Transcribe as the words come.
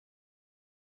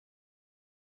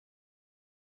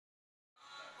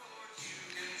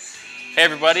Hey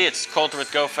everybody, it's Coulter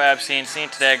with GoFab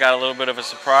CNC. Today I got a little bit of a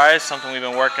surprise, something we've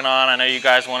been working on. I know you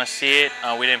guys want to see it.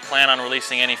 We didn't plan on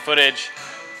releasing any footage,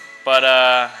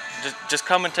 but just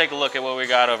come and take a look at what we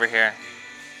got over here.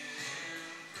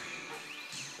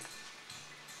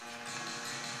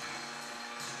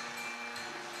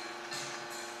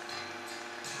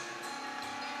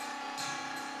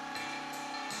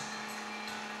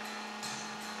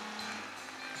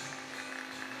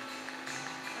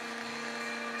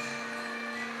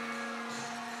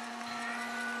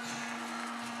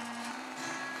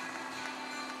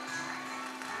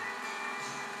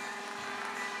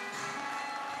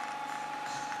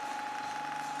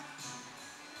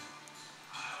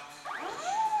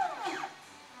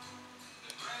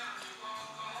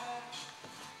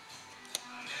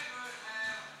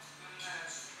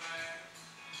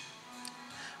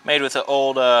 Made with an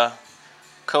old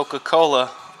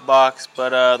Coca-Cola box,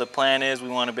 but the plan is we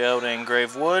want to be able to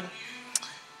engrave wood,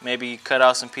 maybe cut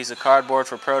out some piece of cardboard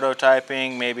for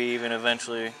prototyping, maybe even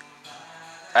eventually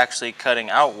actually cutting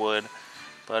out wood.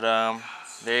 But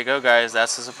there you go guys,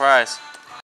 that's the surprise.